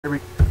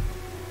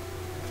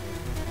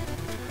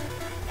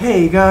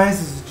Hey guys,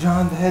 this is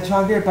John the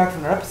Hedgehog here, back from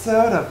another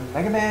episode of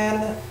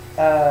Megaman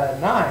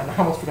 9. I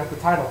almost forgot the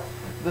title.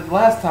 The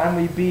last time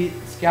we beat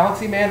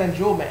Galaxy Man and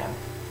Jewel Man.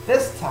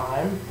 This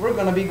time, we're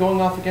going to be going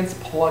off against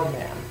Plug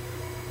Man.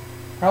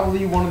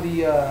 Probably one of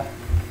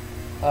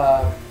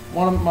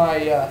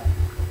my,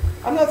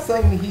 I'm not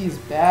saying he's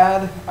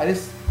bad, I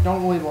just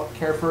don't really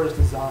care for his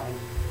design.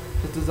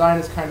 His design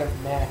is kind of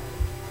meh.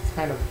 It's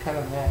kind of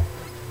meh.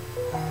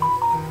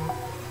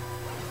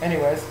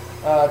 Anyways,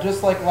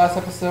 just like last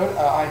episode,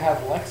 I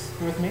have Lex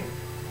with me.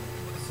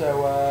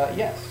 So,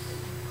 yes.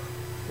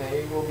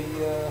 They will be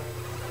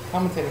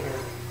commentating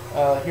here.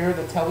 Here are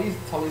the Tellies.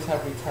 The Tellies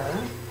have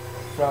returned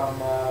from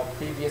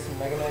previous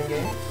Mega Man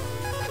games.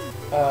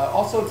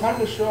 Also, time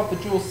to show off the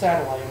Jewel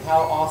Satellite and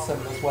how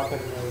awesome this weapon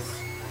is.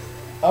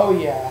 Oh,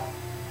 yeah.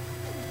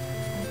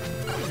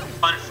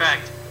 Fun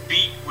fact,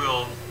 Beat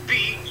will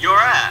beat your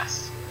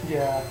ass.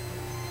 Yeah.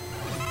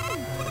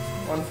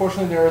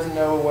 Unfortunately, there is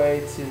no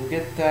way to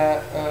get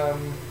that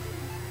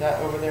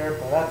that over there,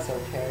 but that's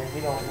okay.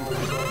 We don't really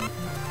need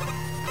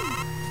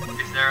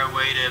it. Is there a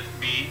way to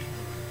beat?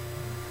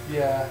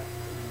 Yeah.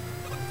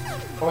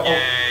 Oh,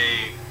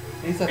 Yay!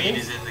 Beat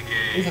is in the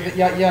game.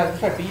 Yeah,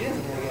 that's right. Beat is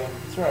in the game.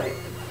 That's right.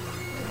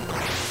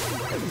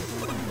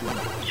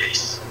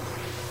 Yes.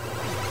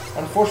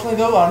 Unfortunately,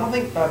 though, I don't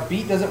think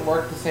Beat doesn't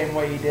work the same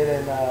way he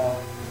did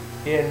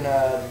in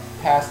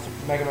past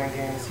Mega Man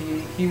games.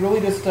 He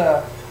really just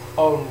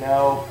oh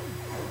no.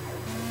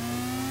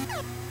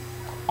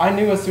 I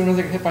knew as soon as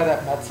I got hit by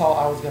that Metzal,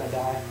 I was gonna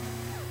die.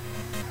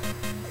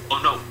 Oh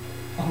no.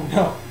 Oh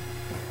no.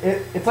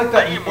 It's like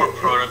that. You're more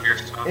proud of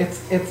yourself.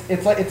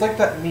 It's like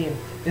that meme.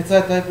 It's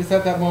at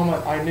that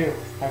moment I knew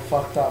I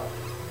fucked up.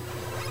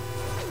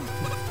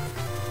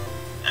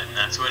 And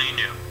that's when he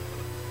knew.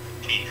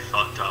 He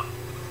fucked up.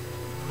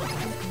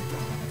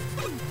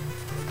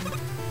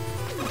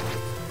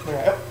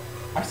 Okay,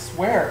 I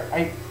swear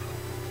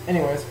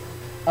Anyways,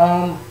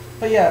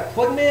 but yeah,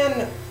 Plug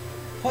Man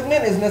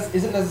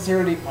isn't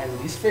necessarily my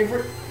least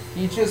favorite.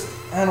 He just,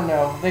 I don't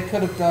know, they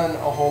could have done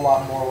a whole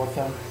lot more with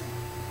him.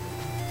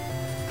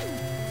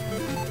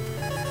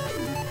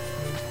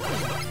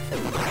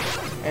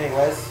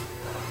 Anyways,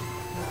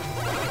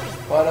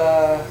 but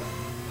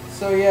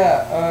so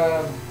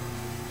yeah,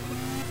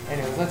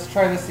 anyways, let's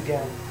try this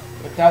again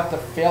without the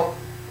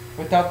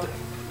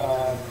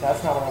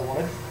that's not what I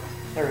wanted.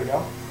 There we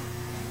go.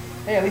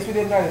 Hey, at least we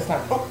didn't die this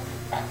time. Oh,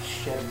 ah,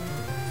 shit.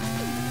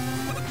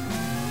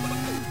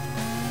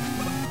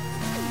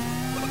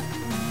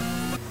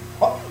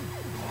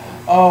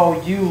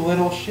 Oh, you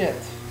little shit.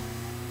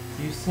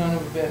 You son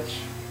of a bitch.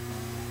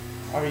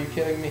 Are you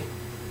kidding me?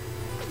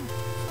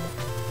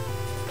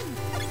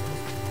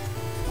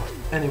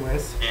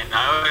 Anyways. And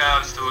I would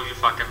absolutely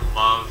fucking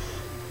love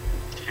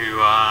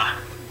to, I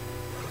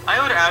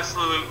would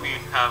absolutely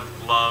have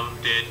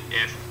loved it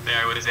if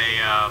there was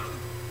a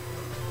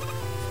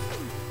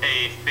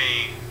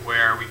thing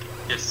where we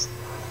could just...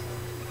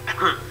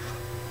 Fuck,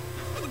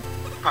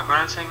 what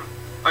I'm saying?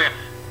 Oh yeah.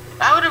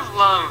 I would have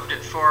loved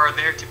for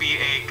there to be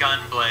a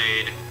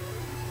Gunblade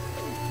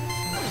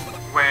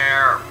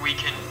where we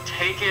can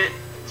take it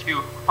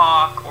to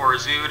Hawk or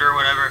Zoot or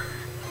whatever.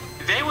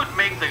 They would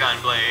make the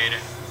Gunblade,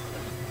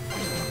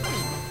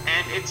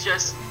 and it's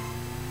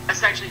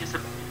actually just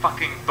a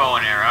fucking bow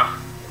and arrow.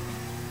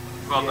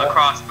 Well, yeah. A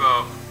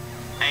crossbow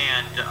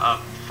and a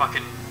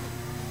fucking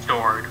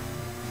sword.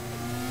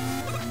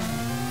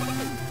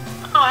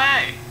 Oh,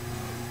 hey!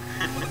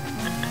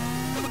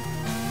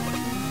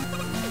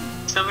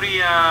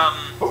 Somebody,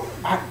 Oh,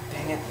 ah,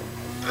 dang it.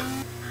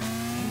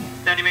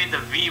 then he made the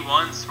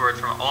V1 sword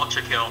from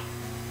Ultra Kill.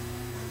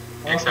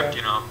 Okay. Except,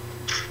 you know...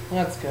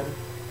 That's good.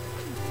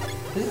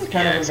 This is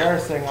kind of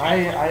embarrassing.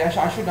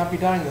 I should not be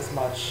dying this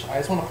much. I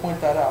just want to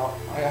point that out.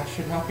 I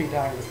should not be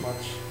dying this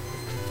much.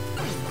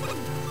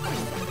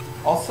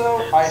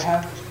 Also,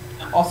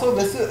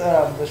 this is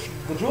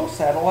the Jewel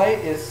Satellite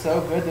is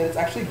so good that it's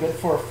actually good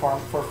for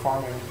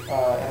farming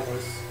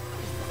enemies.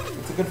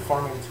 It's a good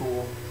farming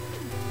tool.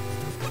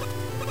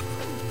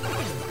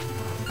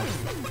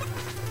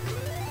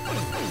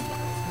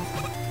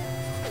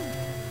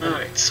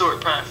 Alright,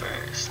 sword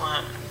pathway,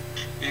 slam.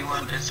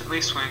 V1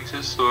 instantly swings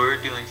his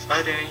sword, dealing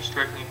 5 damage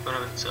directly in front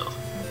of itself.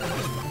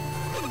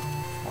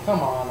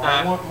 Come on,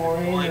 I want more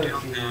energy.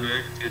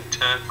 The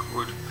attack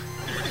would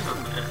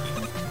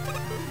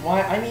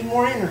Why? I need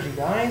more energy,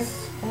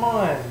 guys. Come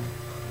on,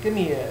 give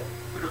me it.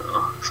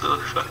 Oh, so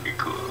fucking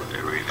cool.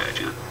 I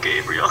reimagine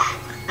Gabriel.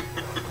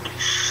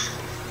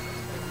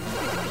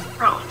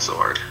 Rolling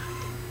sword.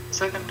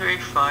 Secondary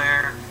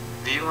fire.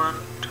 V1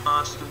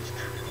 tosses.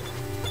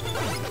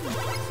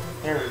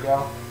 There we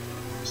go.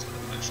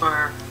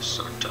 Fire,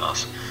 sword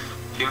toss.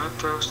 V1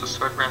 throws the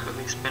sword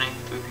rapidly spinning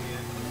through the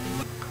air.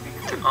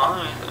 Coming to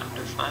honor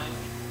under 5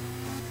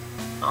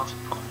 health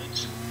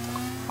points.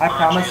 I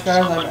promise,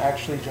 guys, I'm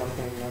actually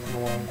jumping. That's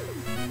more.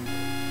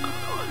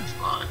 Oh, it's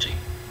launching.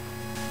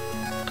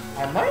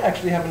 I might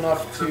actually have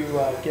enough to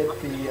get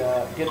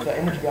the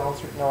energy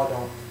balancer. No, I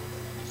don't.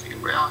 See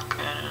rail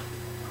cannon.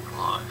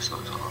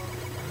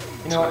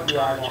 You know what?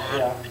 Yeah, I know.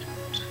 Yeah.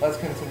 Let's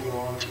continue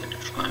on.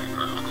 Attempt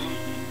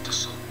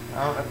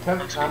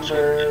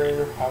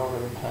number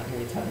however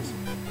many times.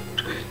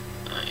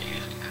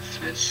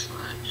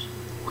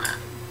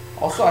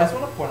 Also, I just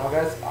want to point out,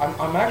 guys,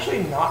 I'm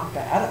actually not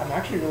bad. I'm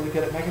actually really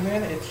good at Mega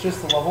Man. It's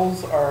just the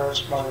levels are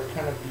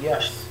kind of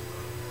BS.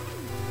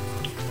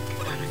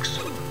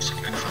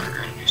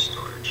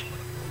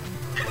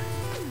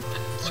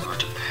 So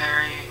to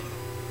parry,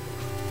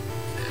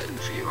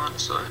 V1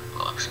 side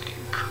blocks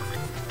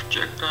incoming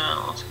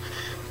projectiles,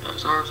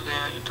 absorbs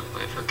damage into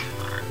play for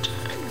counter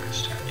attack.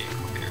 This technique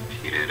will be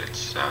repeated and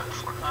stacked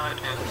for high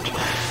damage.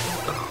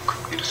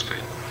 Quickly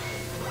dissipate.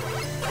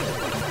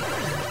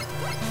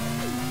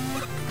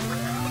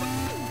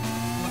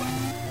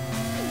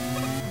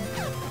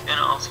 And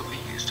also be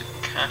used to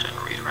catch and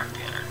redirect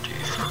the energy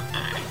from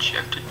an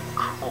ejected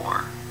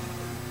core.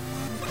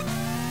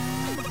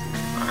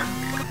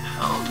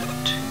 Held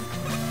to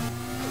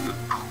the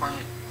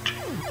point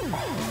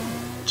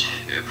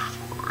tip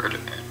forward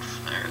and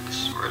fire the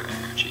sword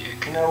energy.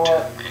 You know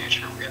what?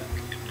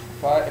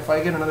 If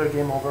I get another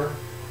game over,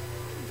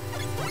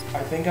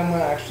 I think I'm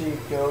gonna actually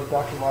go to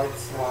Dr.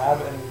 Light's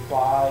lab and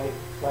buy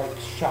like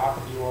shock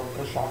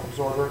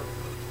absorber.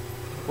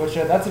 Which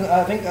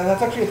I think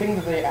that's actually a thing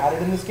that they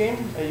added in this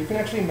game. You can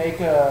actually make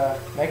a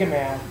Mega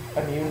Man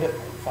immune to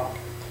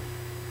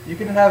You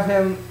can have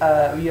him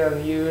be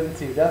immune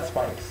to death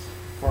spikes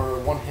for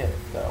one hit,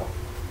 though.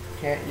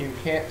 You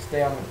can't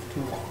stay on him for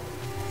too long.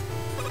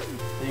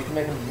 So you can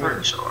make him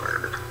immune.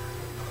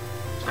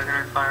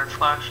 Secondary fire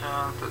flash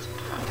out. Doesn't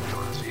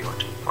have to you want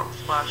to perform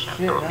flash out.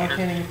 Shit, now I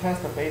can't even pass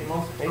the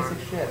most basic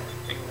shit.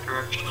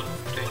 Direction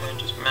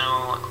damage is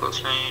minimal at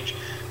close range,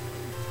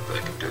 but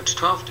it can do its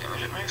 12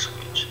 damage at max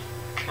range.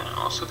 Can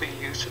also be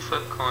used to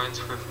flip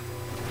coins with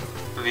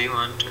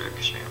V1 to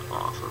exchange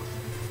off of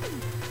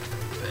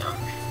them.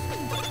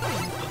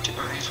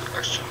 These with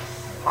extra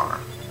power.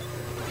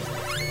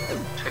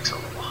 Takes a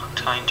long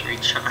time to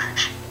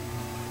recharge.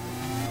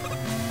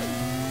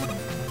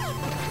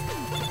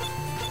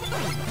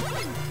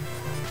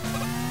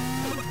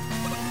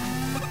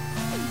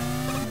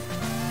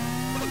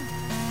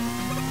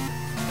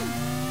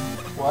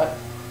 What?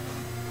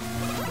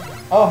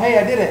 Oh, hey,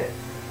 I did it!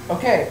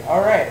 Okay,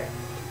 alright.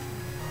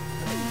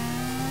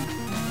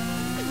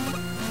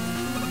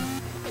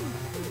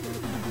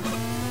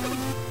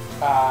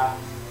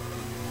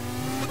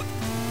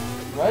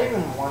 Do I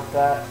even want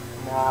that?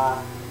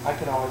 Nah, I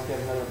can always get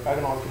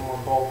more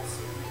bolts.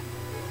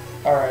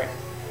 Alright.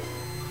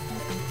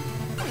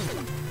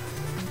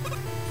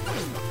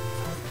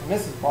 And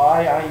this is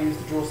why I use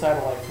the dual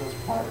satellite for this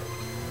part.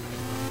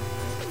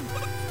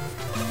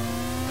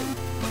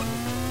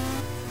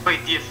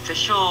 Wait, the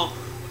official...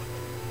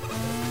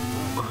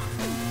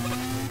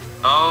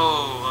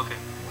 Oh, okay.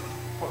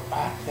 What?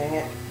 Ah, dang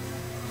it.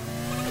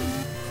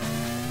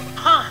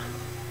 Huh.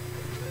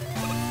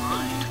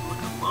 Right,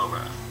 look at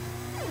Laura.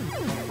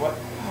 What?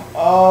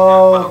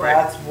 Oh,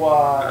 that's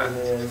what it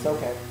is.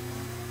 Okay.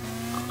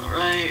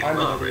 Alright,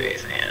 well,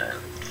 raise and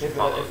if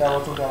that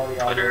wasn't already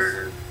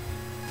obvious.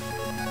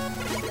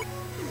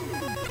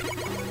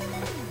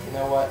 You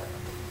know what?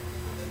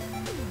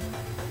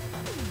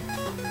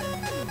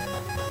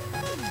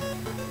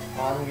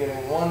 I'm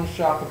getting one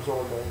shock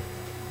absorber.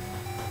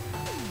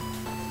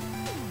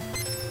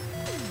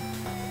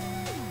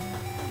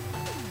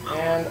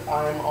 And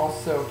I'm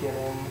also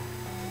getting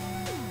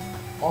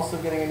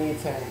an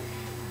E-tank.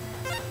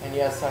 And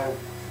yes, no,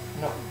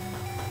 I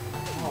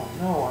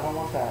don't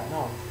want that,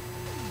 no.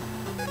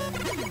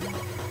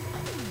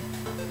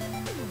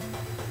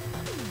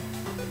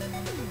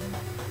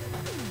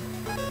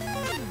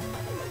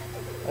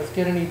 Let's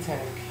get an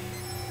E-tank.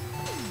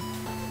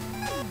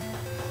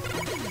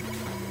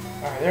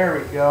 Alright, there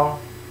we go.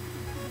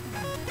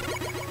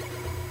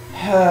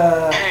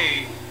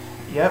 Hey.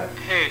 Yep.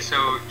 Hey,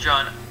 so,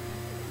 John,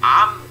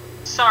 I'm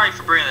sorry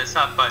for bringing this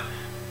up, but,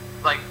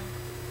 like,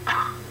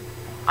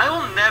 I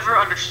will never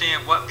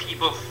understand what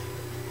people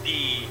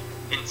see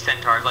in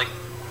Centaurs. Like,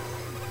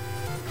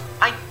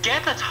 I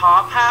get the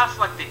top half,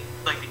 like the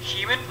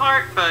human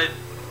part, but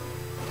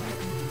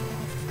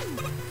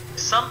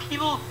some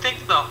people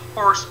think the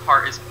horse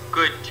part is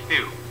good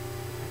too.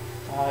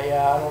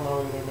 Yeah, I don't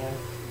know either, man.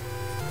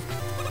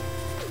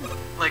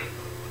 Like,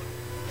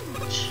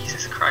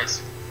 Jesus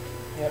Christ.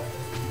 Yep.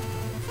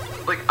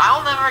 Like,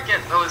 I'll never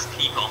get those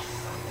people.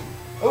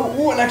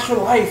 Ooh, an extra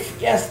life!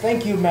 Yes,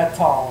 thank you,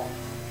 Metal.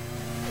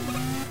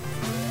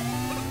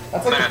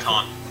 That's like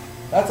Meton.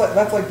 That's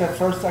like the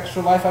first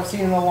extra life I've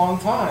seen in a long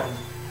time.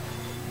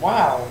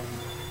 Wow.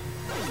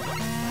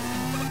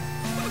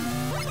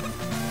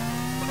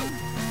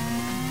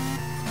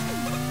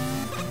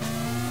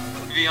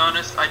 To be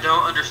honest, I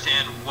don't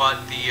understand what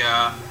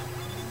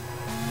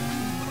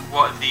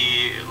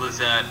the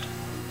Lizette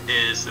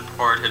is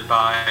supported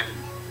by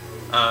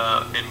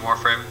in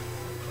Warframe.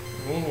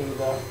 Me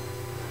neither.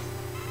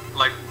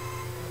 Like,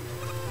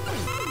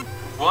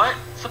 what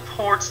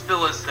supports the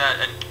Lizette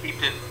and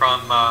keeps it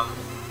from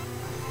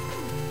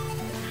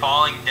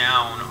falling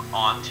down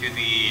onto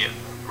the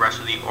rest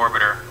of the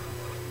orbiter?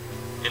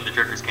 in the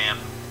Trickers camp?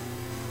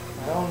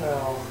 I don't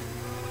know.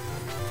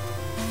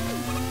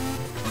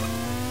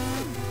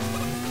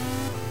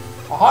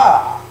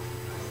 Aha!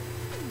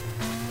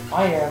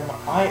 I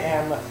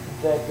am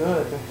the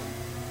good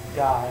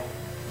guy.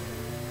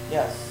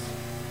 Yes.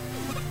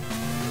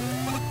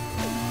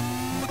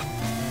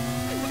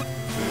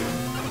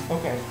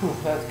 Okay, whew,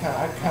 that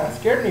kind of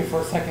scared me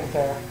for a second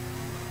there.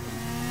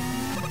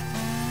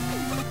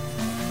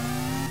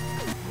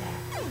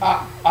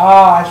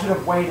 I should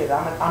have waited.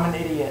 I'm an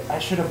idiot. I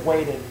should have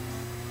waited.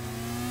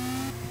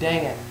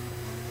 Dang it.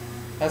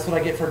 That's what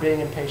I get for being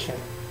impatient.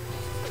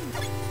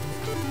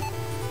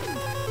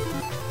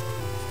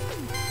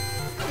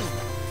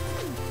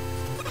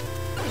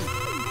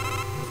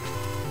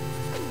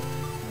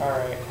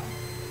 Alright.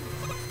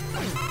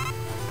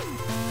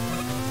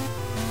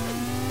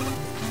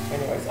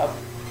 Anyways, up.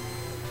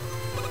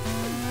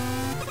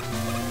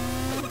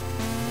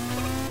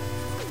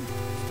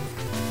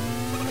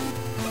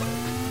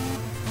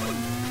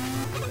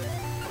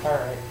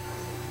 Alright.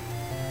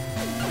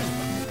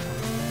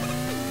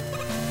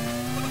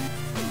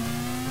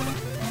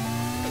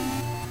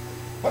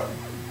 What?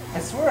 I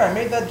swear I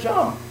made that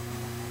jump.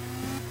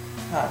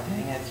 Ah,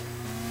 dang it.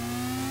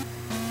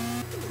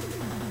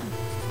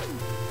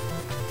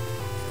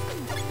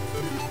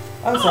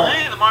 I'm sorry.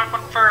 Hey, the Mark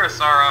 1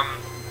 first are,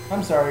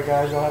 I'm sorry,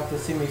 guys. You'll have to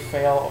see me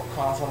fail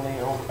constantly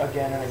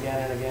again and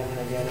again and again and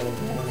again and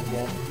again and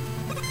again.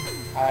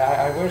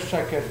 I wish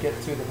I could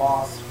get to the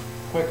boss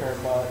quicker,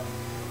 but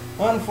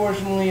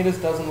unfortunately, it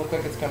just doesn't look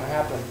like it's gonna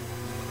happen.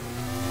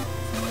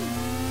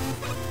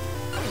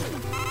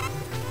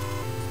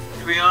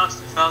 to be honest,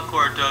 the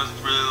Falcor does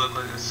really look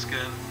like a skin.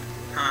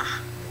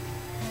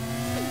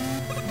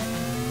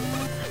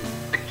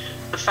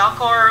 The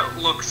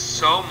Falcor looks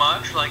so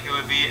much like it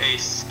would be a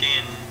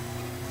skin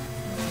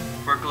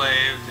for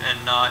glaive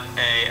and not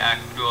a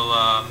actual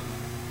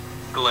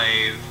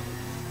glaive.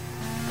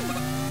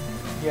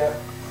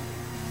 Yep.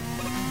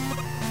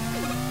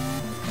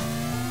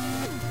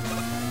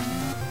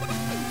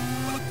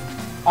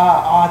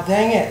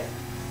 Dang it.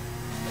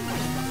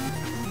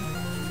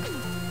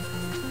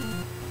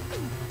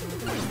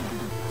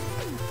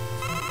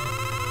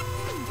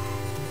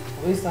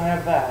 At least I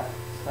have that.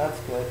 That's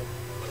good.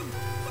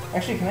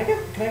 Actually, can I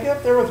get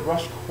up there with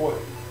Rush Coil?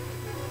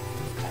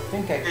 I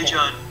think I can. Hey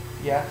John.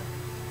 Yeah.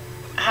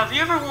 Have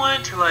you ever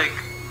wanted to like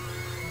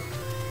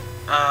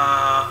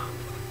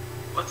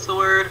what's the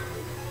word?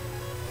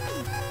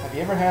 Have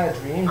you ever had a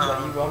dream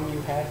that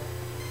you had?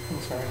 I'm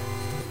sorry.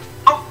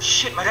 Oh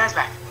shit, my dad's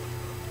back.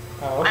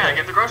 Oh, I gotta okay.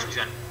 get the groceries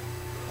in.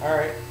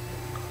 Alright.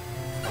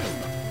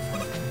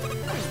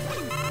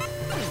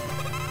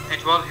 Hey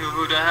to all the people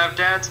who don't have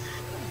dads,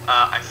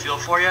 I feel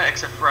for you,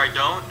 except for I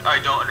don't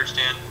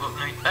understand. Well,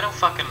 I don't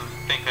fucking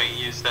think I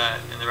use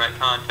that in the right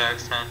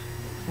context, huh?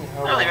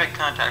 Oh, Not really right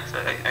context.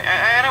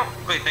 I don't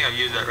really think I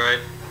use that right.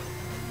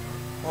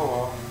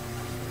 Oh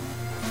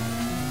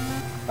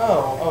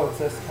well. Oh, it's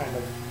this kind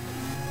of.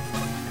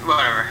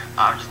 Whatever.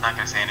 I'm just not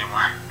gonna say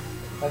anymore.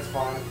 That's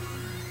fine.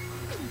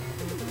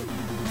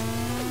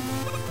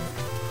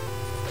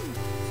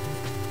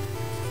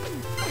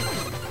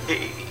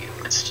 Hey,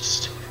 let's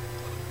just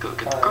go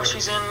get the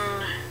groceries in.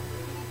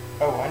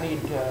 Oh, I need,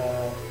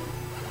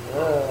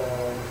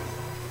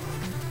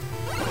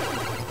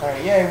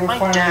 Alright, yay, we're My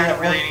finally dad at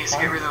really needs to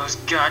get rid of those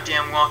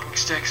goddamn walking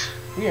sticks.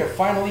 We are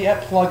finally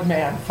at Plug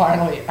Man,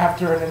 finally,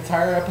 after an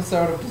entire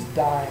episode of just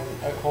dying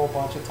a whole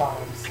bunch of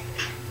times.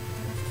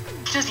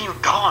 He doesn't even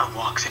go on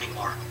walks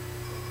anymore.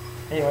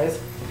 Anyways,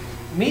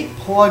 meet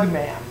Plug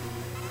Man.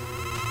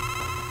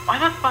 Why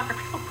the fuck are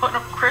people putting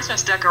up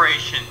Christmas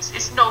decorations?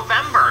 It's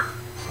November.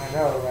 I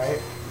know,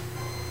 right?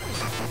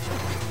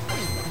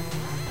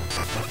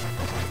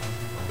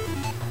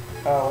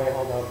 Oh, wait,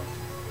 hold up.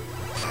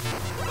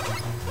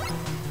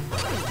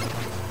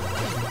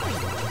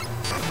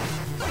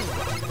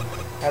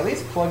 At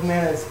least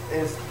Plugman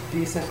is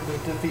decent to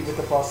defeat with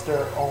the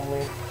Buster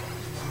only.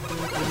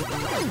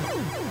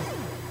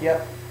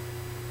 Yep.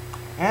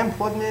 And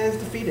Plugman is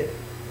defeated.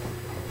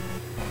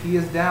 He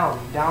is down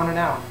and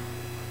out.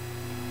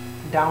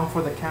 Down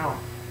for the count.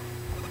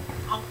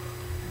 Oh.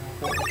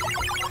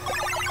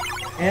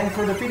 And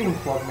for defeating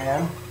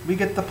Plugman, we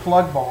get the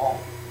Plug Ball,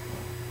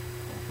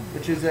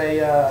 which is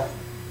a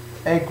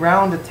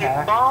ground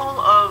attack.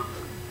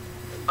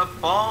 A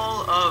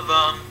ball of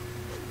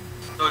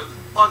those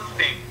plug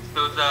things,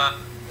 those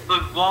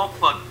wall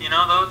plugs, you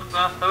know,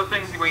 those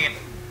things where you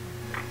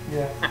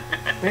Yeah.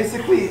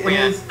 Basically, it when you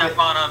is. step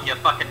on them, you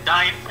fucking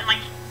die instantly.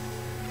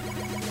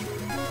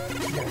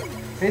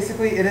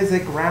 Basically, it is a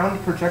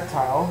ground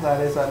projectile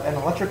that is an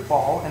electric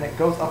ball, and it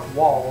goes up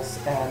walls,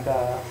 and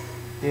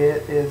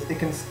it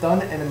can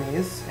stun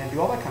enemies and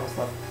do all that kind of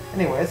stuff.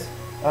 Anyways,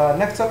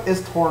 next up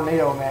is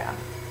Tornado Man.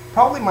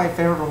 Probably my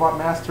favorite robot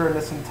master in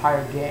this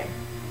entire game.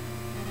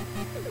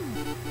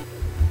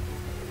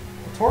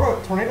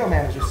 Tornado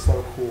Man is just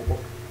so cool.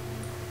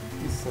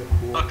 He's so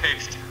cool. Okay,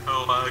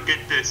 so get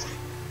this.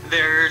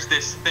 There's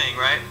this thing,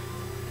 right?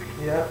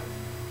 Yep.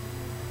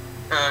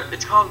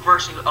 It's called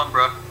Versus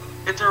Umbra.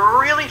 It's a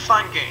really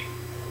fun game.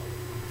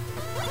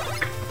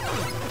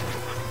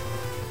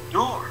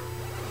 Door.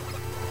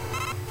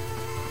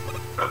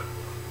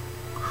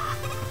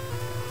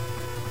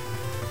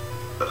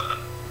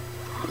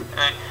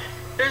 Okay.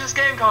 There's this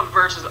game called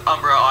Versus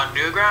Umbra on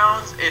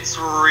Newgrounds. It's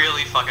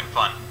really fucking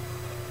fun.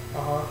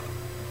 Uh-huh.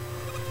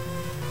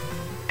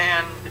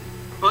 And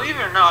believe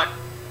it or not,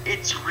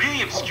 it's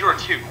really obscure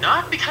too.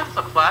 Not because it's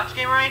a Flash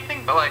game or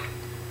anything, but like,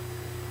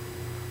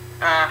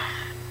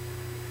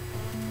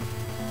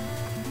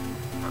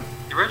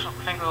 the original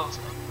Pringles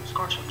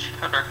scorching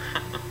cheddar.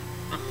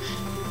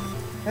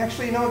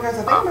 Actually, you know what, guys? I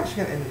think I'm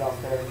actually gonna end it off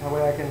there. That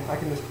way, I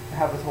can just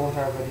have this whole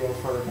entire video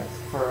for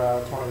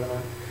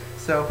tournament.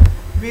 So,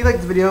 if you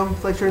liked the video,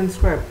 like, share, and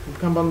subscribe.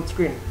 Come on the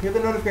screen. Hit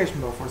the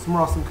notification bell for some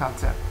more awesome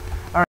content.